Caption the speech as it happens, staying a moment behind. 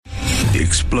the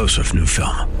explosive new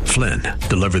film, Flynn,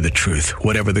 Deliver the Truth,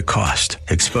 Whatever the Cost,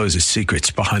 exposes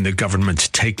secrets behind the government's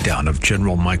takedown of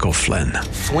General Michael Flynn.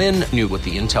 Flynn knew what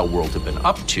the intel world had been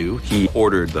up to. He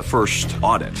ordered the first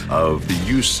audit of the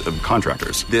use of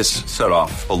contractors. This set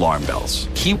off alarm bells.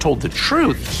 He told the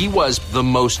truth. He was the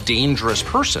most dangerous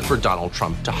person for Donald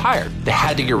Trump to hire. They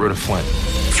had to get rid of Flynn.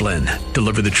 Flynn,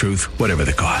 Deliver the Truth, Whatever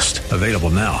the Cost. Available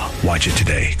now. Watch it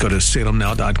today. Go to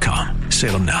salemnow.com.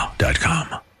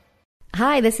 salemnow.com.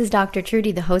 Hi, this is Dr.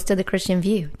 Trudy, the host of The Christian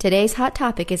View. Today's hot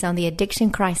topic is on the addiction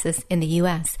crisis in the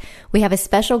U.S. We have a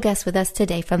special guest with us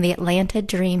today from the Atlanta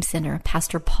Dream Center,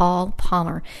 Pastor Paul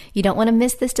Palmer. You don't want to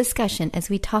miss this discussion as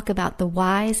we talk about the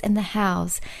whys and the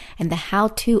hows and the how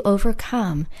to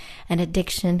overcome an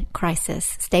addiction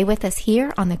crisis. Stay with us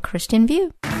here on The Christian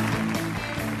View.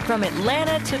 From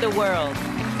Atlanta to the world,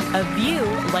 a view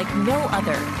like no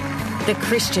other. The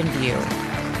Christian View.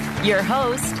 Your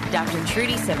host, Dr.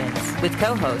 Trudy Simmons, with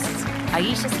co-hosts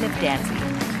Aisha Smith-Dancy,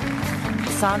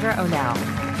 Sandra O'Neill,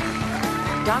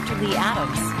 Dr. Lee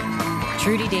Adams,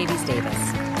 Trudy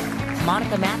Davies-Davis,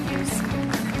 Monica Matthews,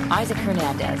 Isaac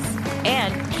Hernandez,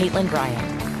 and Caitlin Bryan.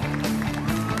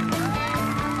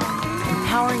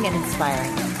 Empowering and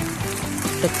inspiring.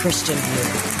 The Christian View.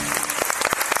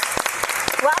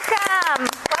 Welcome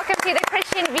to The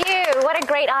Christian View. What a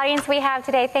great audience we have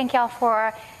today. Thank y'all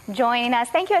for joining us.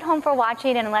 Thank you at home for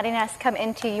watching and letting us come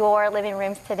into your living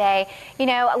rooms today. You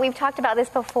know, we've talked about this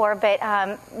before, but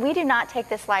we do not take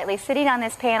this lightly. Sitting on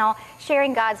this panel,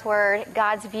 sharing God's Word,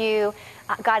 God's view,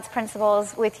 God's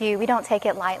principles with you, we don't take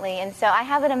it lightly. And so I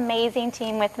have an amazing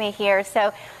team with me here.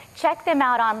 So check them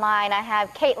out online. I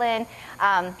have Caitlin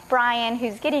Bryan,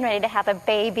 who's getting ready to have a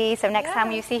baby. So next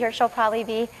time you see her, she'll probably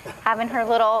be having her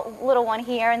little one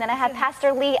here. And then I have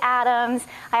Pastor Lee Adams.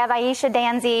 I have Aisha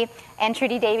Danzy and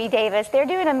Trudy Davies-Davis. They're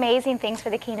doing amazing things for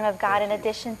the kingdom of God in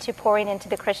addition to pouring into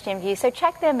the Christian View. So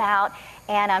check them out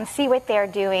and see what they're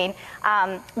doing.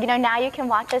 You know, now you can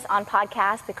watch us on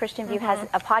podcasts. The Christian View has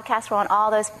a podcast. We're on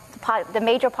all those the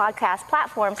major podcast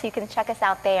platforms, so you can check us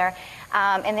out there.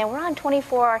 And then we're on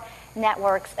 24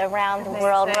 networks around the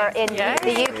world. We're in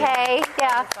the UK.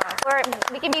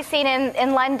 We can be seen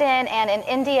in London and in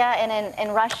India and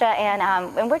in Russia.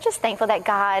 And we're just thankful that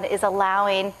God is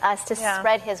allowing us to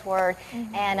spread His word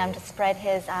and to spread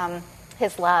His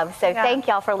love. So thank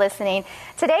y'all for listening.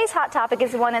 Today's hot topic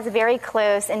is one that's very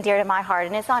close and dear to my heart,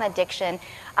 and it's on addiction.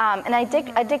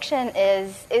 Addiction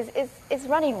is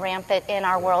running rampant in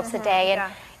our world today.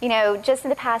 And you know, just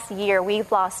in the past year,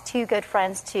 we've lost two good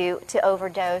friends to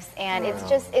overdose, and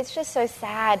it's just so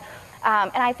sad.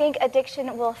 And I think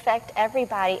addiction will affect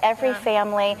everybody, every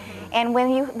family. And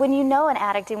when you know an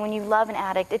addict and when you love an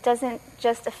addict, it doesn't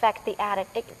just affect the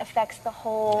addict; it affects the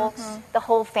whole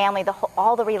family,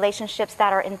 all the relationships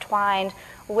that are entwined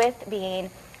with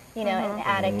being, you know, an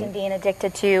addict and being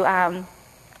addicted to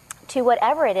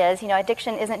whatever it is. You know,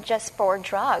 addiction isn't just for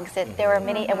drugs. There are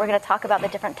many, and we're going to talk about the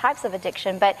different types of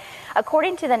addiction. But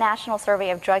according to the National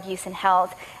Survey of Drug Use and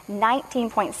Health,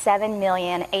 19.7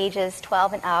 million ages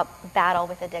 12 and up battle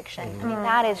with addiction. I mean,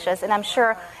 that is just, and I'm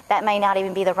sure that may not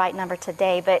even be the right number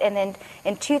today, but and then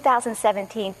in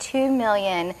 2017, 2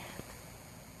 million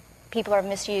people have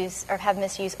misused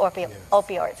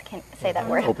opioids. Can't say that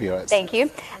word. Opioids. Thank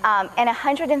you. And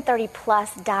 130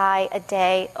 plus die a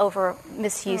day over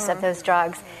misuse of those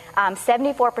drugs.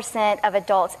 74% of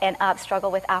adults and up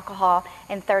struggle with alcohol,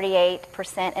 and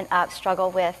 38% and up struggle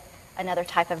with another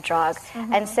type of drug.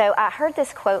 And so I heard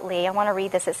this quote, Lee. I want to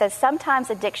read this. It says, "Sometimes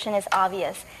addiction is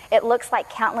obvious. It looks like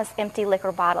countless empty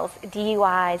liquor bottles,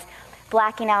 DUIs,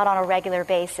 blacking out on a regular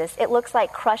basis. It looks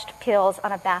like crushed pills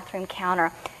on a bathroom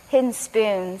counter, hidden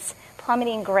spoons,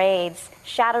 plummeting grades,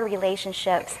 shattered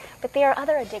relationships. But there are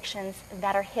other addictions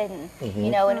that are hidden, you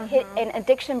know, and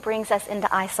addiction brings us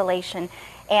into isolation.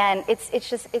 And it's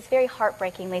very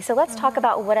heartbreakingly. So let's talk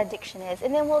about what addiction is,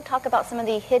 and then we'll talk about some of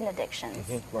the hidden addictions."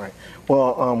 Right.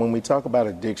 Well, when we talk about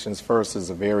addictions, first is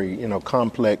a very,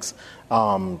 complex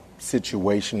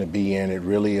situation to be in. It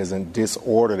really is a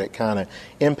disorder that kind of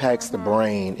impacts the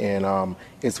brain, and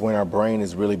it's when our brain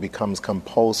really becomes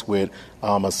compulsed with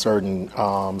a certain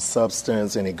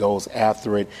substance, and it goes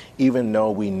after it, even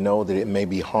though we know that it may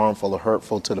be harmful or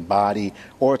hurtful to the body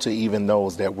or to even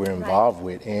those that we're involved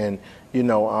with. And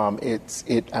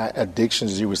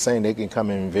addictions, as you were saying, they can come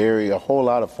in a whole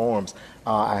lot of forms.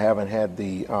 I haven't had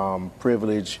the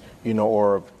privilege,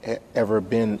 or ever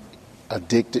been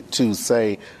addicted to,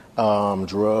 say,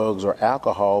 drugs or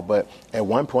alcohol, but at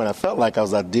one point I felt like I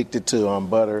was addicted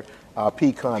to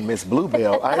pecan Miss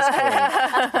Bluebell ice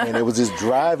cream, and it was just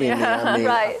driving me. I mean,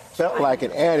 I felt like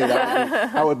an addict.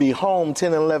 I would be home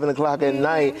 10 and 11 o'clock at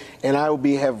night, and I would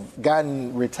have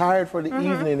gotten retired for the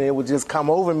evening, and it would just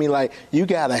come over me like, you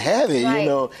got to have it, you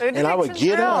know. Food and I would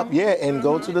get up, and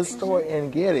go to the store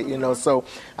and get it, you know. So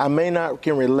I may not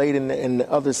can relate in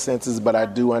the other senses, but I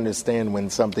do understand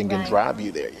when something can drive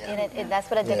you there. Yeah. And that's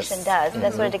what addiction does.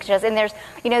 That's what addiction does. And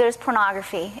there's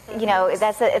pornography. You know,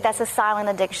 that's a silent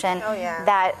addiction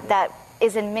that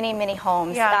is in many, many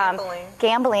homes.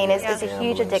 Gambling is a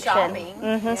huge addiction. Shopping.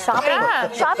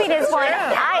 Shopping is one.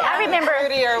 I remember our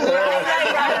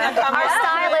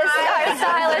stylist.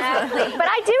 But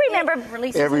I do remember.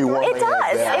 Every woman it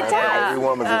does. It does. Every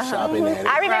woman's a shopping addict.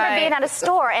 I remember being at a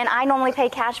store, and I normally pay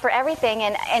cash for everything,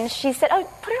 and she said, "Oh,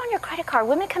 put it on your credit card."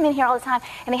 Women come in here all the time,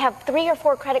 and they have 3 or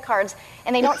 4 credit cards,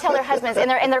 and they don't tell their husbands,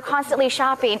 and they're constantly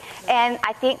shopping. And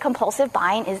I think compulsive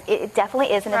buying it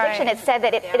definitely is an addiction. It's said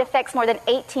that it affects more than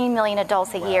 18 million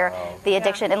adults a year, the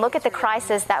addiction. And look at the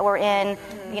crisis that we're in,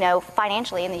 you know,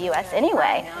 financially in the U.S.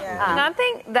 anyway. And I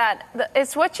think that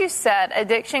it's what you said.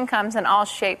 Addiction comes in all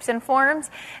shapes and forms,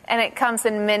 and it comes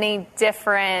in many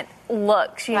different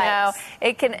looks. You know,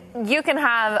 you can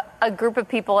have a group of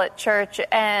people at church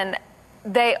and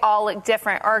they all look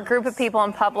different, or a group of people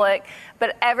in public,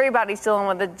 but everybody's dealing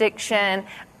with addiction.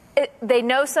 They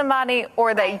know somebody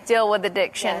or they deal with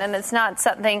addiction, and it's not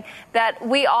something that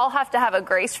we all have to have a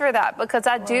grace for that, because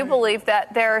I do believe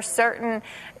that there are certain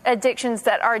addictions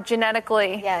that are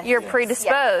genetically you're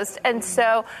predisposed. And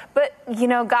so, but you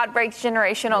know, God breaks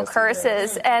generational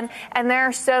curses, and there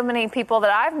are so many people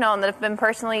that I've known that have been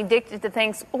personally addicted to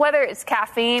things, whether it's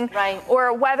caffeine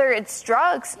or whether it's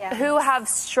drugs, who have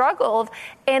struggled,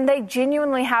 and they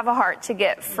genuinely have a heart to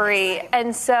get free.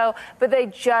 And so, but they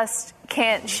just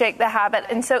can't shake the habit.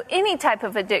 And so any type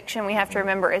of addiction, we have to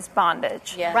remember, is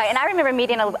bondage. Right. And I remember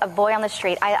meeting a boy on the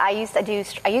street. I used to do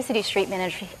street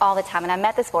ministry all the time, and I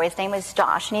met this boy. His name was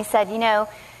Josh, and he said, you know,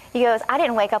 he goes, I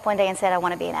didn't wake up one day and said I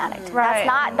want to be an addict.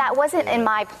 That wasn't in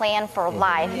my plan for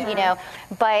life, you know.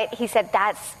 But he said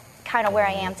that's kind of where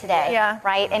I am today,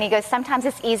 right? And he goes, sometimes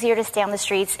it's easier to stay on the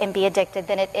streets and be addicted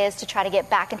than it is to try to get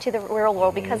back into the real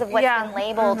world because of what's been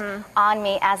labeled on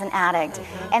me as an addict.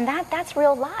 And that's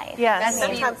real life. And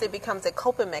sometimes it becomes a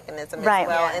coping mechanism as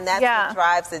well, and that's what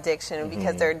drives addiction,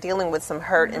 because they're dealing with some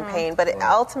hurt and pain. But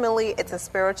ultimately, it's a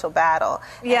spiritual battle.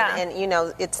 And you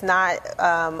know, it's not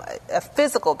a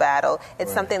physical battle.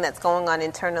 It's something that's going on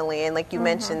internally. And like you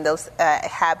mentioned, those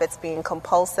habits being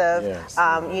compulsive,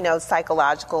 you know,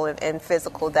 psychological and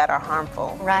physical, that are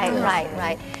harmful.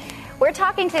 Right. We're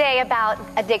talking today about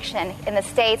addiction in the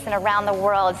States and around the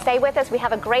world. Stay with us. We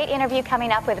have a great interview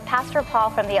coming up with Pastor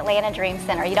Paul from the Atlanta Dream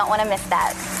Center. You don't want to miss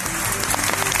that.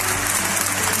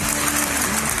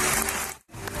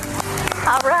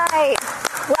 All right.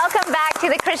 Welcome back to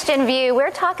The Christian View.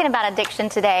 We're talking about addiction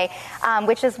today,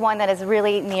 which is one that is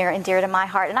really near and dear to my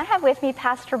heart. And I have with me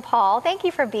Pastor Paul. Thank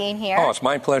you for being here. Oh, it's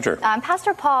my pleasure.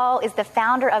 Pastor Paul is the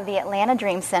founder of the Atlanta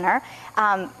Dream Center.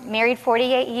 Married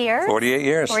 48 years. 48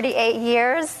 years. 48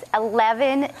 years,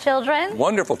 11 children.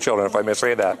 Wonderful children, if I may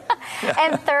say that.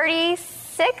 And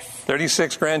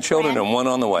 36 grandchildren and one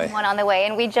on the way. One on the way.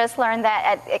 And we just learned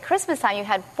that at Christmas time you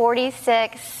had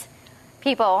 46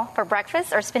 people for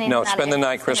breakfast, or spend the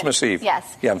night Christmas Eve. Yes.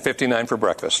 Yeah, and 59 for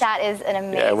breakfast. That is an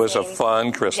amazing. Yeah, it was a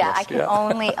fun Christmas. Yeah, I can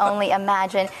only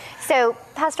imagine. So,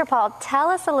 Pastor Paul, tell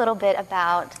us a little bit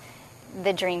about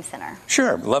the Dream Center.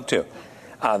 Sure, love to.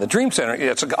 The Dream Center,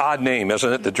 it's an odd name,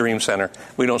 isn't it? The Dream Center.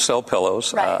 We don't sell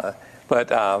pillows. Right.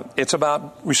 But it's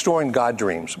about restoring God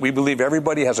dreams. We believe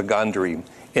everybody has a God dream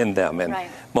in them. And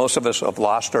most of us have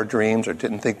lost our dreams or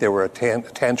didn't think they were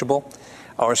tangible,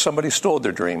 or somebody stole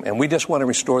their dream. And we just want to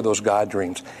restore those God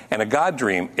dreams. And a God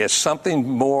dream is something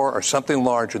more or something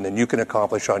larger than you can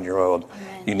accomplish on your own.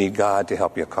 Amen. You need God to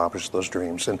help you accomplish those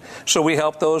dreams. And so we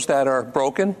help those that are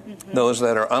broken, those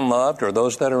that are unloved, or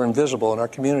those that are invisible in our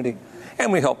community.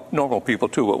 And we help normal people,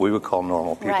 too, what we would call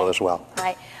normal people as well.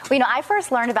 Right. Well, you know, I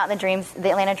first learned about the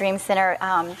Atlanta Dream Center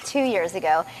 2 years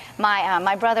ago.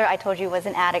 My brother, I told you, was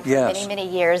an addict for many, many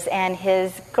years, and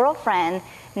his girlfriend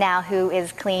now, who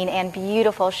is clean and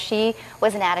beautiful, she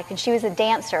was an addict, and she was a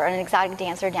dancer, an exotic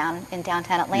dancer down in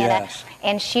downtown Atlanta. Yes.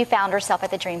 And she found herself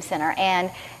at the Dream Center,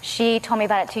 and she told me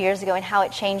about it 2 years ago and how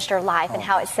it changed her life and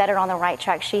how it set her on the right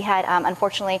track. She had,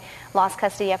 unfortunately, lost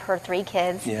custody of her 3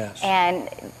 kids, and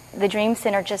the Dream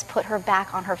Center just put her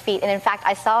back on her feet. And in fact,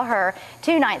 I saw her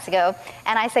 2 nights ago,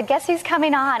 and I said, guess who's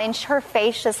coming on? And her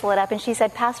face just lit up, and she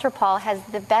said, Pastor Paul has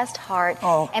the best heart,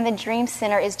 and the Dream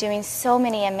Center is doing so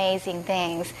many amazing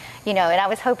things. You know, and I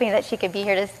was hoping that she could be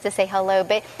here to say hello,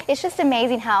 but it's just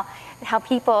amazing how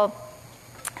people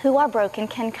who are broken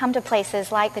can come to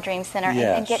places like the Dream Center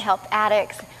and get help.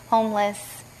 Addicts, homeless.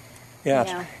 Yes.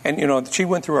 You know. And, she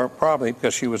went through probably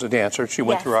because she was a dancer, she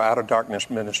went through our Out of Darkness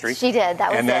ministry. She did.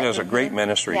 That was And that is a great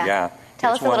ministry,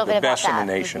 Tell us a little bit about that. It's one of the best in the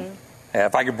nation.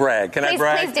 If I could brag. Can I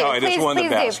brag? Please do.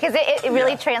 Please do, because it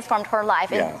really transformed her life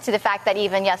to the fact that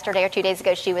even yesterday or 2 days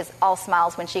ago, she was all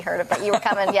smiles when she heard that you were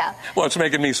coming. Well, it's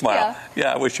making me smile.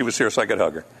 I wish she was here so I could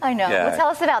hug her. I know. Well, tell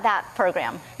us about that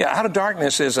program. Out of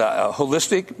Darkness is a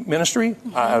holistic ministry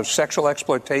of sexual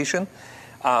exploitation.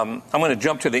 I'm going to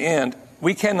jump to the end.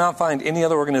 We cannot find any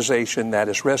other organization that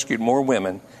has rescued more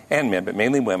women and men, but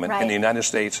mainly women, in the United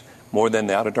States more than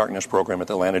the Out of Darkness program at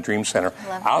the Atlanta Dream Center,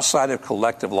 outside of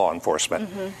collective law enforcement.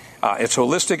 It's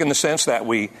holistic in the sense that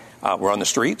we're on the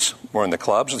streets, we're in the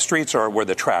clubs. The streets are where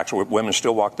the tracks, where women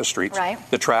still walk the streets.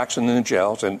 The tracks and in the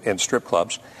jails and strip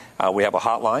clubs. We have a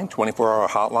hotline, 24-hour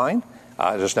hotline.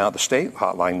 It is now the state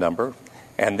hotline number.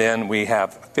 And then we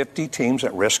have 50 teams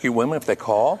that rescue women if they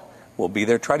call. We'll be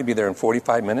there, try to be there in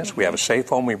 45 minutes. We have a safe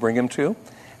home we bring them to.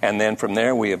 And then from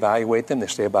there, we evaluate them. They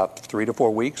stay about 3 to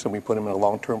 4 weeks, and we put them in a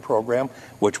long-term program,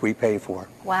 which we pay for.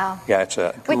 Wow. Yeah, it's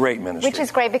a great ministry. Which is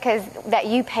great because that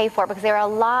you pay for it, because there are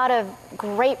a lot of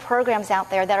great programs out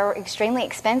there that are extremely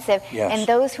expensive, and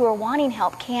those who are wanting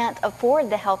help can't afford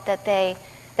the help that they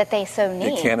so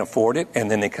need. They can't afford it,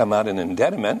 and then they come out in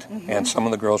indebtedment, and some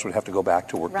of the girls would have to go back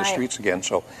to work the streets again.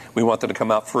 So we want them to come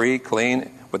out free,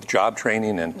 clean, with job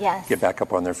training, and get back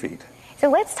up on their feet. So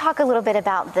let's talk a little bit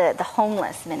about the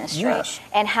homeless ministry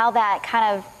and how that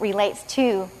kind of relates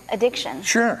to addiction.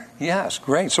 Sure. Yes.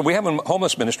 Great. So we have a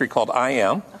homeless ministry called I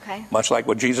Am, much like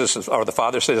what Jesus or the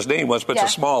Father said his name was, but it's a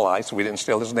small I, so we didn't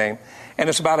steal his name. And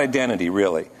it's about identity,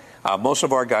 really. Most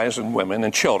of our guys and women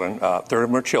and children, a third of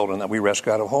them are children that we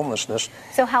rescue out of homelessness.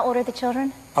 So how old are the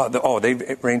children?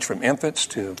 They range from infants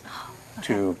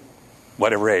to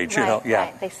whatever age, Right.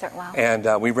 Wow.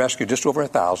 And we rescued just over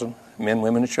 1,000 men,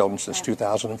 women, and children since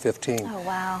 2015. Oh,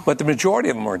 wow. But the majority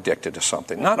of them are addicted to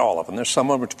something. Not all of them. There's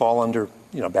some of them which fall under,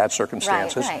 bad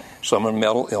circumstances. Some are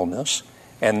mental illness.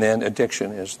 And then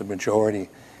addiction is the majority.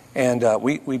 And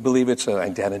we believe it's an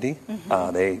identity.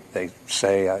 They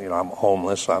say, I'm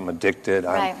homeless, I'm addicted,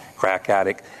 I'm crack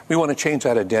addict. We want to change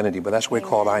that identity, but that's what we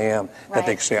call it I Am. That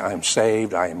they say, I'm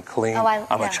saved, I am clean,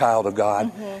 I'm a child of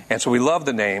God. And so we love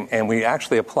the name, and we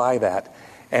actually apply that.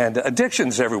 And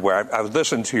addiction's everywhere. I was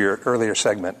listening to your earlier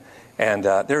segment, and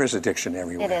there is addiction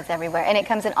everywhere. It is everywhere, and it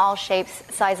comes in all shapes,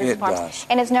 sizes, forms. Does.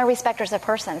 And it's no respecters of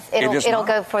persons.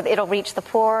 It'll reach the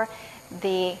poor,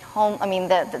 the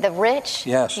the rich.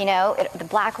 Yes. The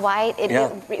black, white.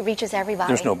 It reaches everybody.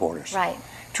 There's no borders. Right.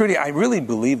 Trudy, I really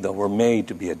believe, though, we're made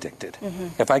to be addicted.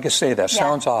 If I could say that,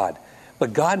 sounds odd.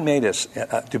 But God made us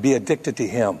to be addicted to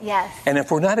Him. Yes. And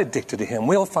if we're not addicted to Him,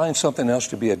 we'll find something else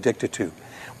to be addicted to,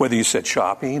 whether you said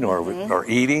shopping or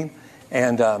eating.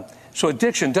 And so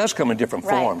addiction does come in different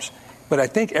forms. But I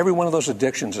think every one of those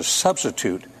addictions is a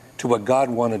substitute to what God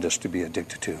wanted us to be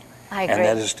addicted to. I agree. And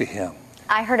that is to Him.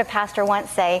 I heard a pastor once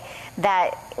say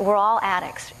that we're all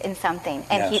addicts in something.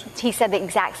 And he said the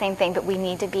exact same thing, but we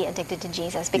need to be addicted to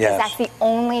Jesus because he's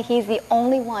the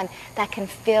only one that can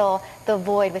fill the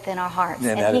void within our hearts.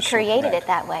 And He created it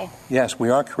that way. Yes, we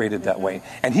are created that way.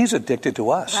 And He's addicted to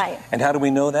us. Right. And how do we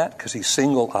know that? Because He's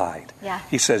single-eyed. Yeah.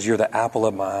 He says, you're the apple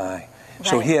of my eye.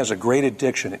 So He has a great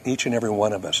addiction in each and every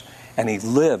one of us. And He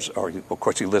lives, or of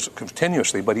course He lives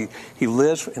continuously, but He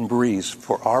lives and breathes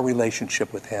for our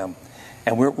relationship with Him.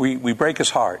 And we break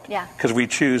His heart because we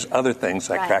choose other things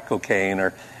like crack cocaine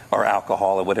or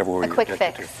alcohol or whatever we're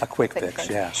addicted to. A quick fix,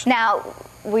 yes. Now,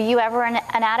 were you ever an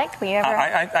addict? Were you ever?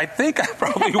 I think I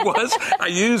probably was. I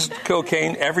used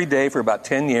cocaine every day for about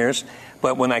 10 years.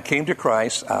 But when I came to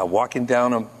Christ, walking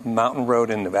down a mountain road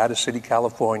in Nevada City,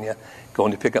 California,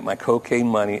 going to pick up my cocaine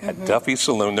money at Duffy's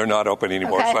Saloon. They're not open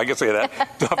anymore, so I can say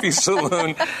that. Duffy's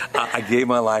Saloon. I gave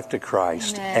my life to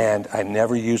Christ. And I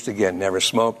never used again. Never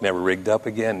smoked, never rigged up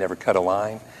again, never cut a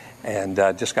line. And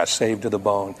just got saved to the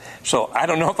bone. So I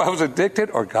don't know if I was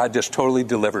addicted or God just totally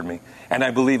delivered me. And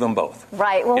I believe in both.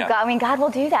 Right. Well, God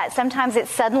will do that. Sometimes it's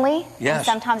suddenly, and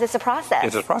sometimes it's a process.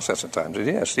 It's a process at times. It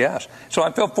is, yes. So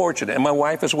I feel fortunate. And my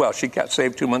wife as well. She got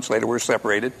saved 2 months later. We were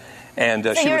separated. And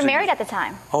so you were married at the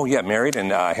time? Oh, yeah, married.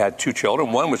 And I had 2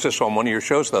 children. One was just on one of your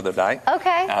shows the other night.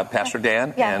 Okay. Pastor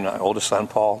Dan and my oldest son,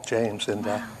 Paul James. And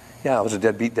I was a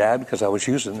deadbeat dad because I was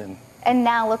using. And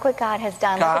now look what God has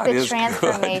done. Look at the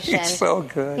transformation. He's so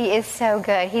good. He is so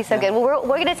good. He's so good. Well,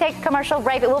 we're going to take a commercial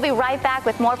break, but we'll be right back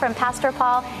with more from Pastor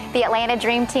Paul, the Atlanta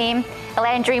Dream Team,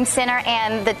 Atlanta Dream Center,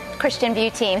 and the Christian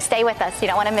View team. Stay with us. You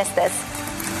don't want to miss this.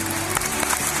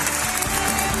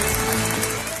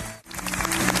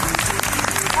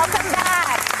 Welcome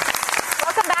back.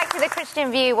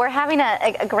 Christian View. We're having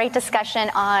a great discussion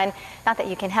on, not that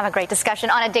you can have a great discussion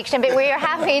on addiction, but we are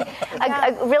having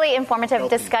a really informative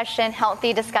discussion,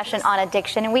 healthy discussion on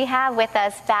addiction. And we have with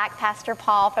us back Pastor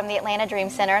Paul from the Atlanta Dream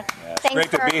Center. Yes,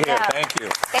 great to be here. Thank you.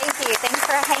 Thank you. Thanks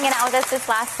for hanging out with us this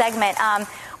last segment.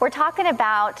 We're talking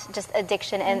about just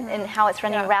addiction and how it's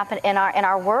running rampant in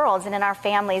our worlds and in our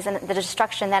families and the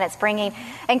destruction that it's bringing.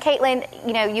 And Caitlin,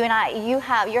 you know, you and I,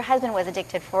 your husband was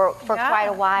addicted for quite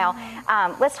a while.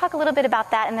 Let's talk a little bit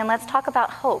about that, and then let's talk about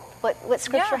hope. What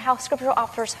Scripture, how Scripture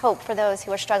offers hope for those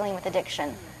who are struggling with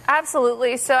addiction.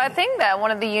 Absolutely. So I think that one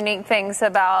of the unique things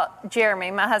about Jeremy,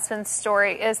 my husband's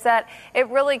story, is that it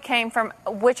really came from,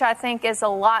 which I think is a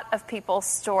lot of people's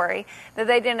story, that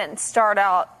they didn't start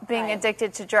out being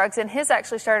addicted to drugs. And his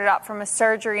actually started out from a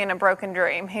surgery and a broken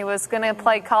dream. He was going to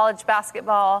play college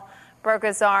basketball, broke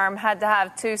his arm, had to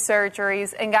have 2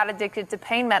 surgeries, and got addicted to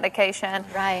pain medication.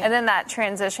 Right. And then that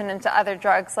transitioned into other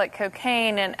drugs like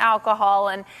cocaine and alcohol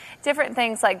and different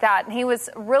things like that. And he was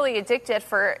really addicted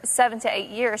for 7 to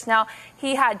 8 years. Now,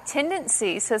 he had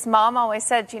tendencies. His mom always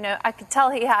said, you know, I could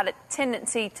tell he had a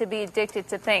tendency to be addicted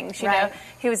to things. You know,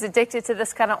 he was addicted to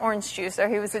this kind of orange juice, or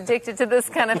he was addicted to this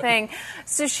kind of thing.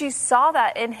 So she saw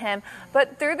that in him.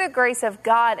 But through the grace of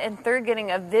God and through getting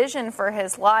a vision for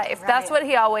his life, that's what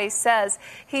he always says.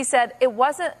 He said, it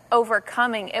wasn't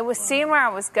overcoming, it was seeing where I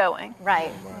was going.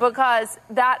 Right. Because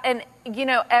that, and you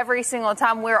know, every single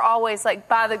time we're always like,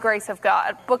 by the grace of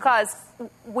God, because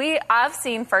I've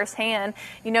seen firsthand,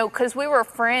 you know, because we were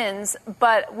friends,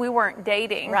 but we weren't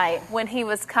dating when he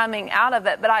was coming out of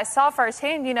it. But I saw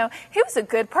firsthand, you know, he was a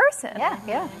good person.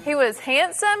 Yeah. He was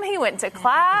handsome. He went to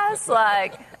class.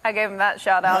 Like, I gave him that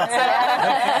shout out.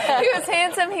 He was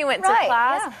handsome. He went to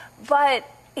class. But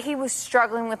he was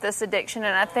struggling with this addiction.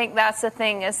 And I think that's the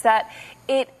thing, is that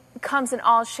it comes in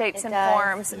all shapes and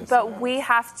forms. But we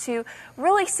have to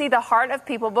really see the heart of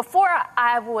people. Before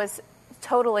I was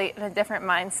totally in a different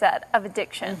mindset of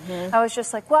addiction. I was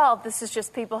just like, well, this is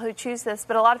just people who choose this,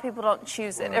 but a lot of people don't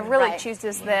choose it. It really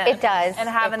chooses them. It does. And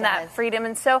having that freedom.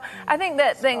 And so I think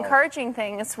that the encouraging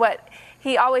thing is what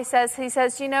he always says. He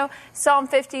says, you know, Psalm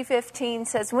 50:15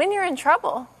 says, when you're in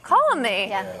trouble, call on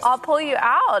me. I'll pull you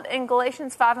out. In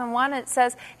Galatians 5:1, it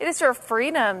says, it is for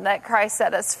freedom that Christ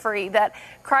set us free, that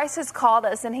Christ has called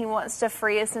us and he wants to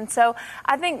free us. And so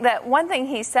I think that one thing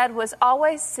he said was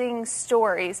always seeing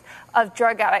stories of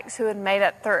drug addicts who had made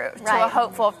it through to a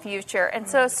hopeful future. And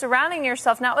so surrounding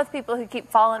yourself not with people who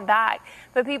keep falling back,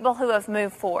 but people who have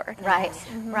moved forward. Right.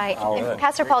 And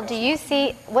Pastor Paul, do you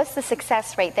see, what's the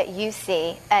success rate that you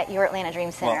see at your Atlanta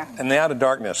Dream Center? Well, in the Out of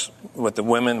Darkness, what the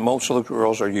women, most of the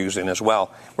girls are using as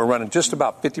well, we're running just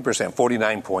about 50%,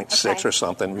 49.6 or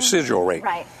something, residual rate.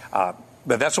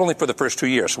 But that's only for the first 2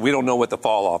 years, so we don't know what the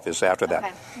fall-off is after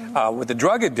that. With the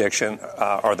drug addiction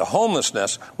or the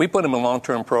homelessness, we put them in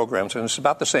long-term programs, and it's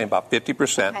about the same, about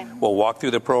 50% will walk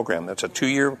through the program. That's a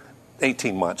 2-year,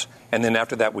 18 months, and then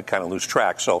after that we kind of lose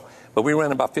track. So, but we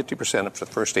ran about 50% of the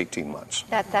first 18 months.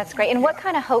 That's great. And what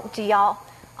kind of hope do y'all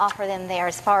offer them there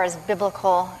as far as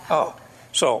biblical hope?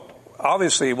 So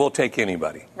obviously we'll take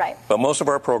anybody. But most of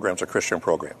our programs are Christian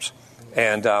programs.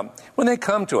 And when they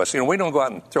come to us, you know, we don't go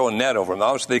out and throw a net over them.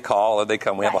 Obviously they call or they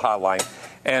come. We have a hotline.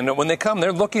 And when they come,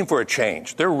 they're looking for a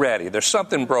change. They're ready. There's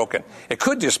something broken. It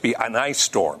could just be an ice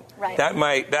storm.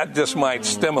 That just might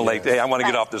stimulate, hey, I want to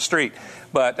get off the street.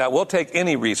 But we'll take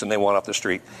any reason they want off the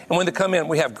street. And when they come in,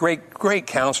 we have great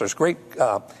counselors, great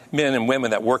men and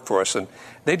women that work for us. And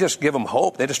they just give them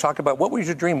hope. They just talk about, what was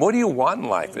your dream? What do you want in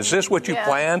life? Is this what you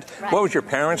planned? What was your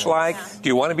parents like? Do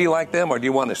you want to be like them, or do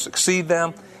you want to succeed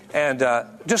them? And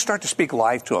just start to speak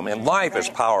life to them. And life is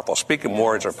powerful. Speaking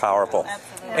words are powerful.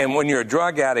 And when you're a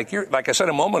drug addict, like I said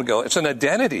a moment ago, it's an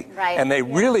identity. And they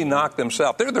really knock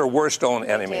themselves. They're their worst own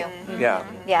enemy.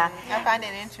 I find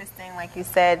it interesting, like you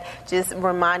said, just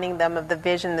reminding them of the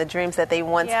vision, the dreams that they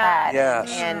once had.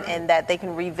 And that they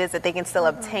can revisit. They can still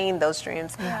obtain those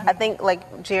dreams. I think,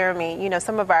 like Jeremy, you know,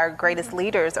 some of our greatest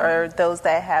leaders are those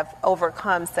that have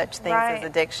overcome such things as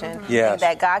addiction. And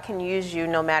that God can use you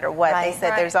no matter what. They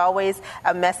said there's always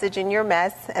a message in your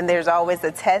mess, and there's always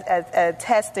a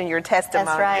test in your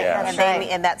testimony.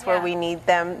 And that's where we need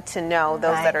them to know,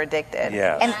 those that are addicted.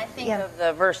 And I think of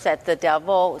the verse that the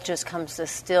devil just comes to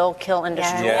steal, kill, and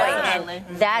destroy.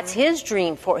 And that's his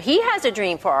dream he has a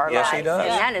dream for our lives. He does.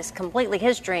 And that is completely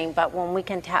his dream. But when we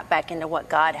can tap back into what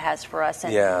God has for us,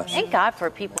 and thank God for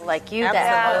people like you.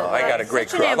 I got a great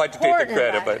crew. I'd like to take the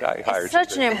credit, but I hired it's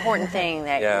such an important thing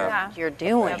that you're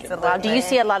doing. Wow. Do you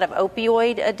see a lot of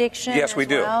opioid addiction? Yes, we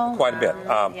do. Quite a bit.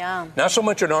 Not so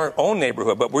much in our own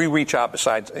neighborhood, but we reach out beside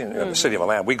besides the city of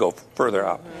Atlanta, we go further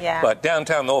up. Yeah. But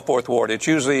downtown, the old Fourth Ward, it's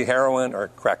usually heroin or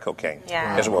crack cocaine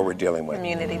is what we're dealing with.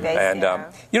 Community-based. And,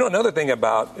 another thing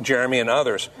about Jeremy and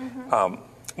others,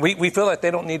 we feel that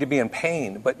they don't need to be in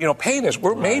pain. But, pain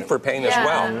we're made for pain as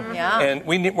well. Yeah. And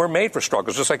we're made for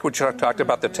struggles, just like we talked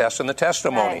about the test and the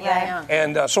testimony.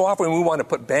 And so often we want to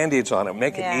put Band-Aids on it,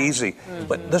 make it easy.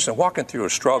 But listen, walking through a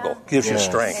struggle gives you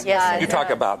strength. Yes, you talk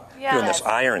about doing this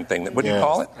iron thing. What do you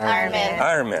call it? Iron Man.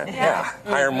 Iron Man,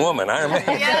 Iron Woman, Iron Man.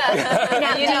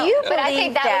 Now, do you but I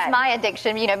think that was my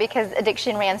addiction, because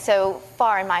addiction ran so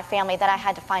far in my family that I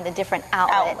had to find a different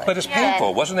outlet. But it's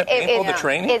painful. Wasn't it painful, the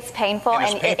training? It's painful,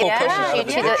 and it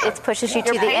pushes you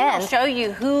to the end. Show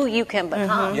you who you can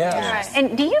become. Yes.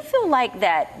 And do you feel like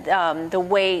that the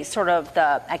way sort of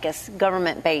the,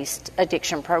 government-based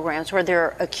addiction programs, where there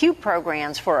are acute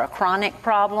programs for a chronic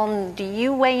problem, do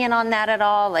you weigh in on that at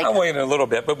all? I weigh in a little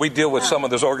bit, but we deal with some of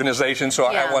those organizations, so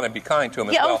I want to be kind to them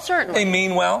as well. Oh, certainly. They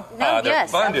mean well. They're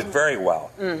funded very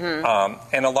well.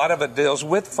 And a lot of it deals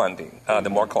with funding. The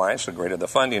more clients, the greater the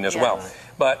funding as well.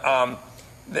 But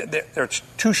they're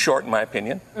too short, in my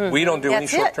opinion. We don't do any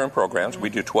short-term programs. We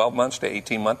do 12 months to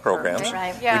 18-month programs.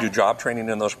 We do job training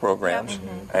in those programs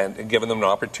and giving them an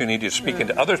opportunity to speak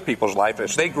into other people's lives.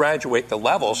 As they graduate the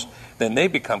levels, then they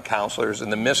become counselors in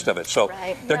the midst of it. So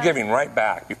they're giving right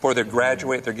back. Before they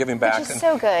graduate, they're giving back. Which is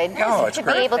so good. It's to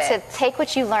great. be able to take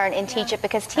what you learn and teach it,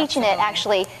 because teaching it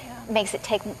actually makes it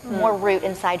take more root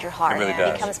inside your heart. It really does.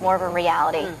 It becomes more of a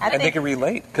reality. And they can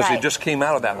relate because they just came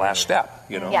out of that last step.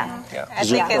 I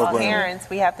think as parents,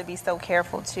 we have to be so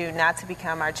careful not to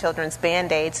become our children's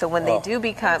Band-Aid. So when they do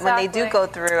when they do go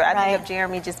through, I think of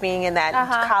Jeremy just being in that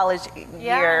college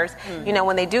years,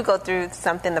 when they do go through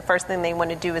something, the first thing they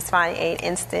want to do is find an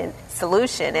instant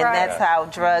solution. And that's how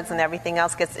drugs and everything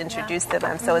else gets introduced to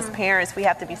them. So as parents, we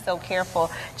have to be so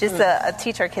careful just to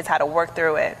teach our kids how to work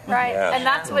through it. Right. Yes. And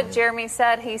that's what Jeremy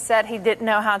said. He said he didn't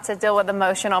know how to deal with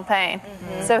emotional pain.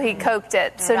 So he coped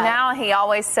it. So now he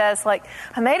always says,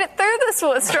 I made it through this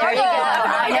struggle.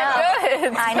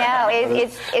 I know.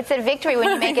 It's a victory when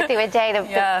you make it through a day.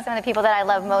 Some of the people that I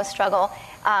love most struggle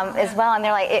as well. And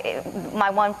they're like, my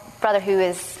one brother who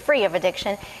is free of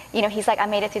addiction, he's like, I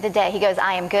made it through the day. He goes,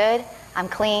 I am good, I'm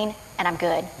clean, and I'm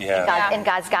good. And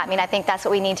God's got me. And I think that's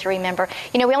what we need to remember.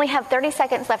 We only have 30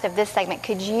 seconds left of this segment.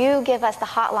 Could you give us the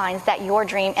hotlines that your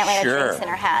Atlanta Dream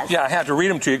Center has? Yeah, I have to read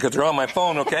them to you because they're on my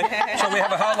phone, okay? So we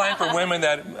have a hotline for women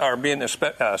that are being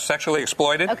sexually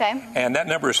exploited. Okay. And that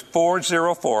number is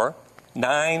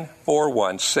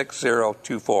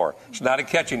 404-941-6024. It's not a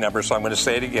catchy number, so I'm going to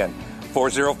say it again.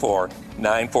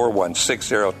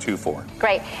 404-941-6024.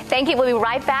 Great. Thank you. We'll be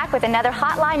right back with another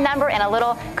hotline number and a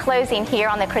little closing here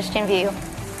on The Christian View.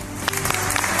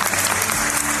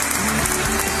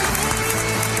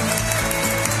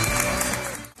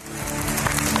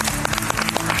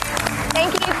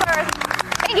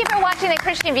 Thank you for watching The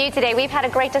Christian View today. We've had a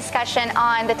great discussion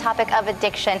on the topic of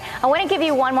addiction. I want to give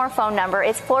you one more phone number.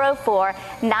 It's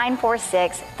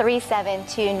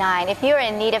 404-946-3729. If you're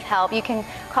in need of help, you can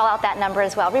call out that number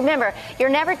as well. Remember, you're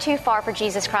never too far for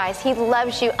Jesus Christ. He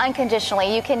loves you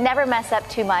unconditionally. You can never mess up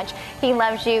too much. He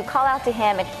loves you. Call out to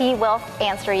Him, and He will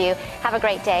answer you. Have a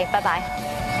great day.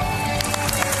 Bye-bye.